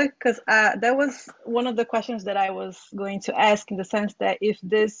 I was like, because that was one of the questions that I was going to ask, in the sense that if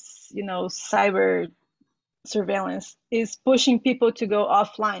this, cyber surveillance is pushing people to go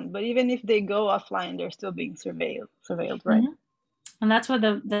offline, but even if they go offline, they're still being surveilled, right? Mm-hmm. And that's what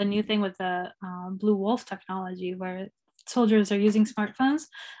the new thing with the Blue Wolf technology, where soldiers are using smartphones.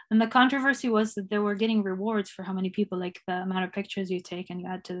 And the controversy was that they were getting rewards for how many people, like the amount of pictures you take and you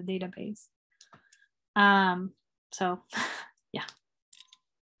add to the database. So yeah.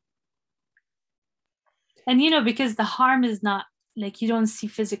 And because the harm is not like, you don't see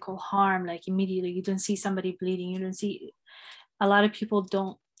physical harm like immediately, you don't see somebody bleeding, you don't see, a lot of people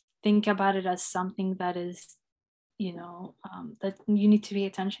don't think about it as something that is, that you need to pay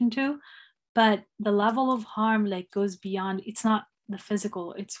attention to. But the level of harm like goes beyond, it's not the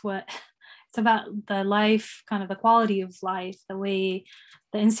physical, it's about the life, kind of the quality of life, the way,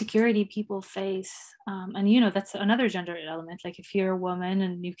 the insecurity people face. And that's another gender element. Like if you're a woman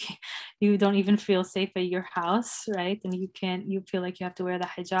and you don't even feel safe at your house, right? And you feel like you have to wear the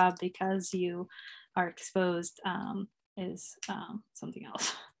hijab because you are exposed, is something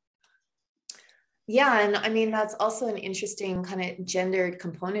else. Yeah, and I mean, that's also an interesting kind of gendered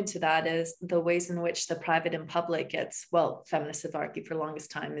component to that, is the ways in which the private and public gets, well, feminists have argued for the longest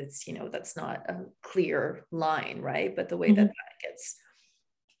time, it's, you know, that's not a clear line, right? But the way that that gets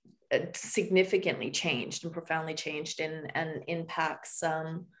significantly changed and profoundly changed and impacts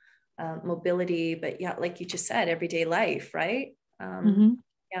mobility, but yeah, like you just said, everyday life, right?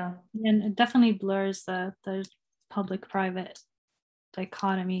 Yeah. And it definitely blurs the public-private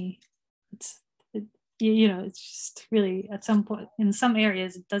dichotomy. You know, it's just really, at some point, in some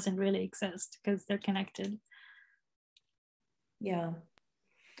areas, it doesn't really exist because they're connected. Yeah.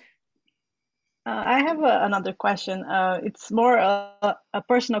 I have another question. It's more a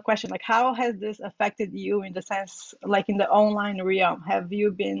personal question. Like, how has this affected you in the sense, like in the online realm? Have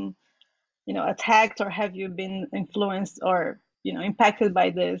you been, you know, attacked, or have you been influenced or, you know, impacted by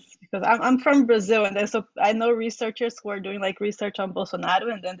this? Because I'm from Brazil, and so I know researchers who are doing like research on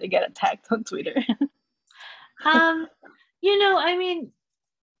Bolsonaro, and then they get attacked on Twitter. You know, I mean,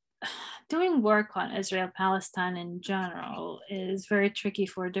 doing work on Israel-Palestine in general is very tricky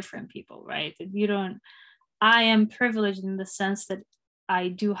for different people, right? I am privileged in the sense that I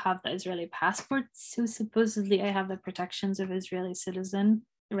do have the Israeli passport, so supposedly I have the protections of Israeli citizen,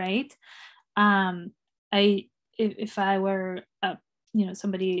 right? If I were you know,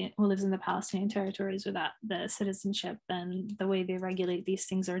 somebody who lives in the Palestinian territories without the citizenship, then the way they regulate these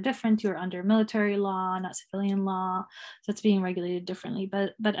things are different. You're under military law, not civilian law, so it's being regulated differently.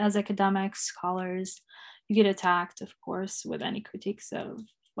 But as academics, scholars, you get attacked, of course, with any critiques of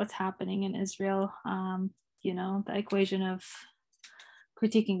what's happening in Israel. You know, the equation of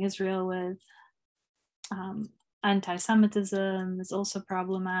critiquing Israel with anti-Semitism is also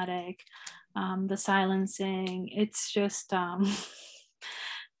problematic. The silencing, it's just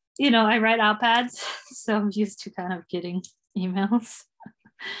you know, I write op-eds, so I'm used to kind of getting emails.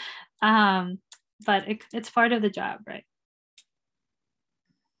 But it's part of the job, right?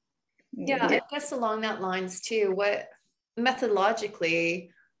 Yeah, I guess along that lines too, what methodologically,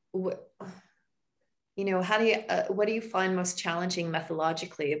 you know, how do you, what do you find most challenging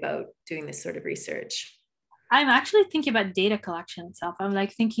methodologically about doing this sort of research? I'm actually thinking about data collection itself. I'm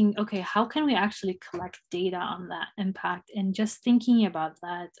like thinking, okay, how can we actually collect data on that impact? And just thinking about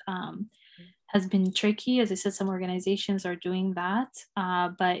that has been tricky. As I said, some organizations are doing that,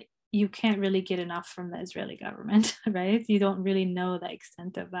 but you can't really get enough from the Israeli government, right? You don't really know the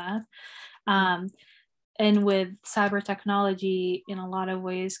extent of that. And with cyber technology, in a lot of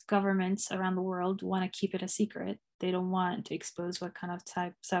ways, governments around the world want to keep it a secret. They don't want to expose what kind of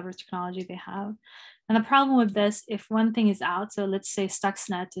cyber technology they have. And the problem with this, if one thing is out, so let's say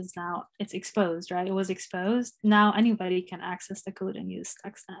Stuxnet is now, it's exposed, right? It was exposed. Now anybody can access the code and use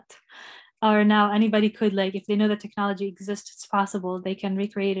Stuxnet. Or now anybody could, like, if they know the technology exists, it's possible, they can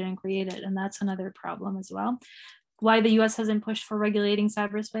recreate it and create it. And that's another problem as well. Why the US hasn't pushed for regulating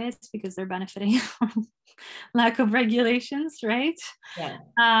cyberspace, because they're benefiting from lack of regulations, right?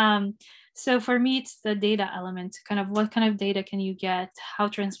 Yeah. So for me, it's the data element, kind of what kind of data can you get? How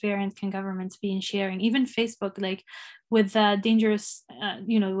transparent can governments be in sharing? Even Facebook, like with the dangerous,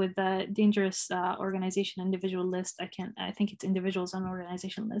 you know, with the dangerous organization individual list, I think it's individuals on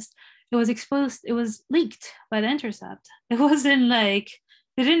organization list. It was exposed, it was leaked by the Intercept. It wasn't like,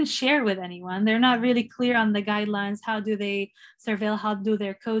 they didn't share with anyone. They're not really clear on the guidelines. How do they surveil? How do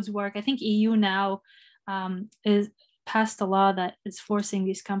their codes work? I think EU now is passed a law that is forcing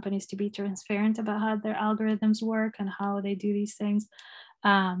these companies to be transparent about how their algorithms work and how they do these things.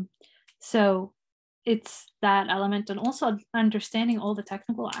 So it's that element, and also understanding all the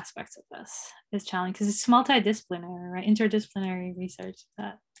technical aspects of this is challenging because it's multidisciplinary, right? Interdisciplinary research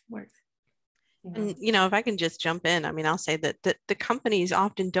that works. And, you know, if I can just jump in, I mean, I'll say that the companies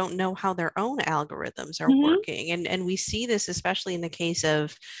often don't know how their own algorithms are working. And we see this, especially in the case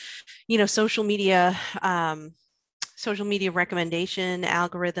of, you know, social media recommendation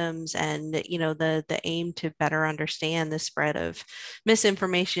algorithms, and you know, the aim to better understand the spread of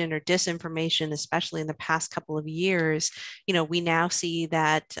misinformation or disinformation, especially in the past couple of years. You know, we now see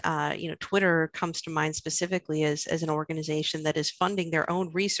that you know, Twitter comes to mind specifically as an organization that is funding their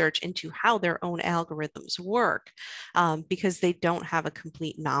own research into how their own algorithms work, because they don't have a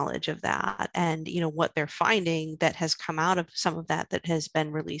complete knowledge of that. And you know, what they're finding that has come out of some of that has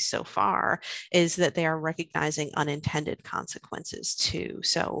been released so far is that they are recognizing unintended consequences too.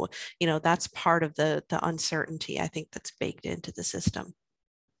 So, you know, that's part of the uncertainty, I think, that's baked into the system.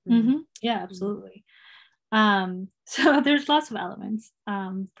 Yeah, absolutely. So there's lots of elements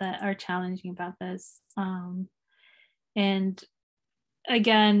that are challenging about this. And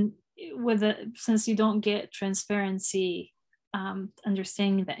again, since you don't get transparency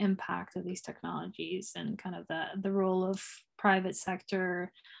understanding the impact of these technologies and kind of the role of private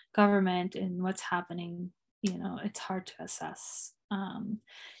sector, government, and what's happening, it's hard to assess.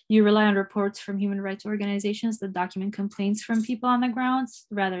 You rely on reports from human rights organizations that document complaints from people on the grounds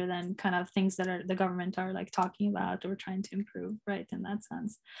rather than kind of things that the government are like talking about or trying to improve, right, in that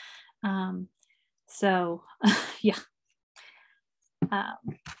sense. So yeah.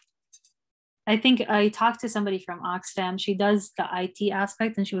 I think I talked to somebody from Oxfam. She does the IT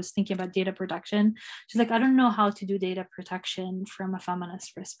aspect and she was thinking about data protection. She's like, I don't know how to do data protection from a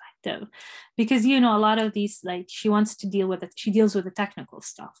feminist perspective, because, a lot of these, like, she wants to deal with it. She deals with the technical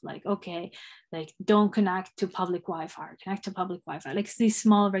stuff, like, okay, like, don't connect to public Wi-Fi, connect to public Wi-Fi, like these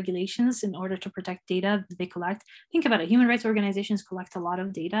small regulations in order to protect data that they collect. Think about it. Human rights organizations collect a lot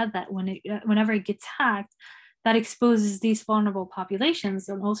of data that whenever it gets hacked, that exposes these vulnerable populations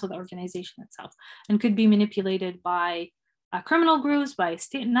and also the organization itself, and could be manipulated by criminal groups, by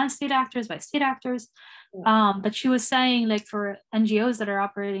non-state actors, by state actors. But she was saying, like, for NGOs that are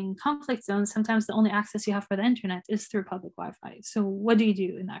operating in conflict zones, sometimes the only access you have for the internet is through public Wi-Fi. So what do you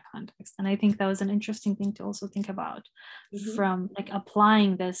do in that context? And I think that was an interesting thing to also think about from like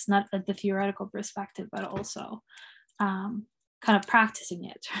applying this, not at the theoretical perspective, but also kind of practicing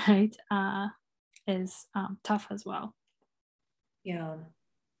it, right? Is tough as well. Yeah.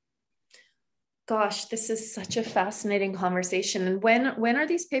 Gosh, this is such a fascinating conversation. And when are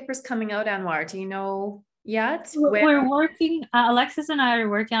these papers coming out, Anwar? Do you know yet? We're working, Alexis and I are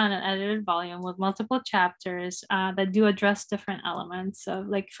working on an edited volume with multiple chapters that do address different elements of,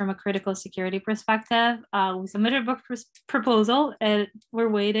 like, from a critical security perspective. We submitted a book proposal and we're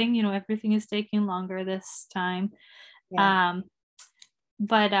waiting, everything is taking longer this time. Yeah.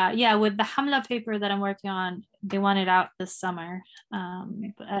 But yeah, with the Hamla paper that I'm working on, they want it out this summer.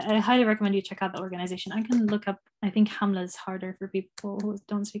 But I highly recommend you check out the organization. I can look up, I think Hamla is harder for people who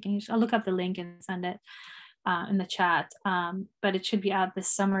don't speak English. I'll look up the link and send it in the chat. But it should be out this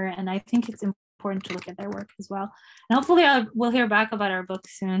summer. And I think it's important to look at their work as well. And hopefully we'll hear back about our book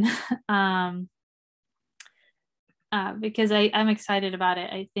soon. Because I'm excited about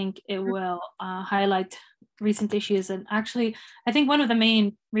it. I think it will highlight recent issues. And actually, I think one of the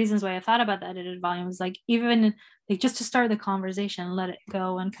main reasons why I thought about the edited volume is, like, even like just to start the conversation, let it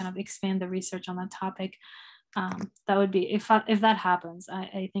go and kind of expand the research on that topic. That would be, if that happens,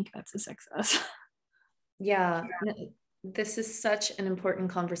 I think that's a success. Yeah, this is such an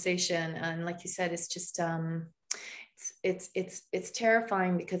important conversation. And like you said, it's just, it's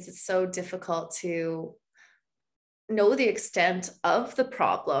terrifying because it's so difficult to know the extent of the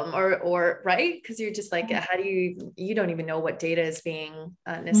problem or right, because you're just like, how do you don't even know what data is being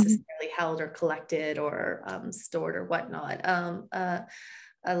necessarily held or collected or stored or whatnot,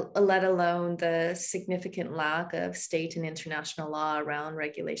 let alone the significant lack of state and international law around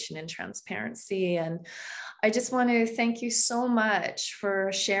regulation and transparency. And I just want to thank you so much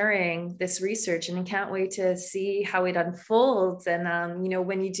for sharing this research, and I can't wait to see how it unfolds. And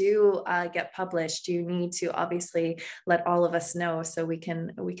when you do get published, you need to obviously let all of us know so we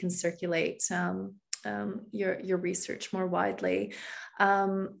can circulate your research more widely.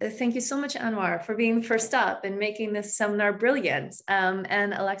 Thank you so much, Anwar, for being first up and making this seminar brilliant.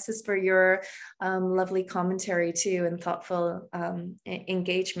 And Alexis, for your lovely commentary too, and thoughtful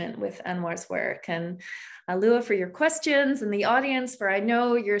engagement with Anwar's work. And Lua, for your questions, and the audience, for I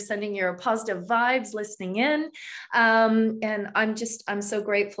know you're sending your positive vibes listening in. And I'm so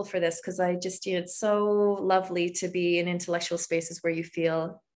grateful for this, because it's so lovely to be in intellectual spaces where you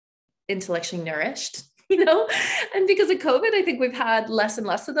feel intellectually nourished, and because of COVID, I think we've had less and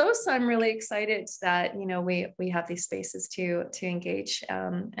less of those. So I'm really excited that, we have these spaces to engage.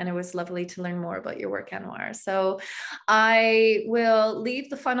 And it was lovely to learn more about your work, Anwar. So I will leave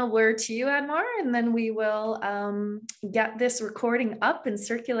the final word to you, Anwar, and then we will get this recording up and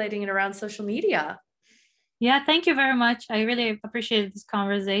circulating it around social media. Yeah, thank you very much. I really appreciated this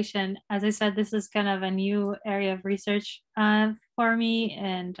conversation. As I said, this is kind of a new area of research for me,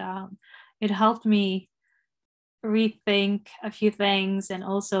 and it helped me rethink a few things and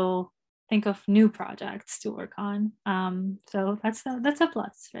also think of new projects to work on. So that's a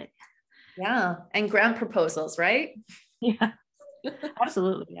plus, right? Yeah, and grant proposals, right? Yeah,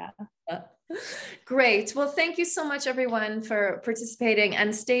 absolutely, yeah. Great. Well, thank you so much, everyone, for participating,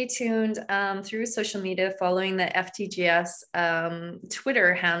 and stay tuned through social media following the FTGS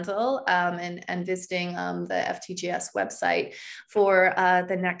Twitter handle and visiting the FTGS website for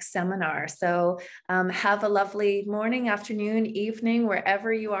the next seminar. So have a lovely morning, afternoon, evening,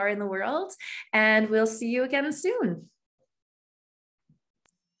 wherever you are in the world, and we'll see you again soon.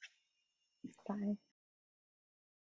 Bye.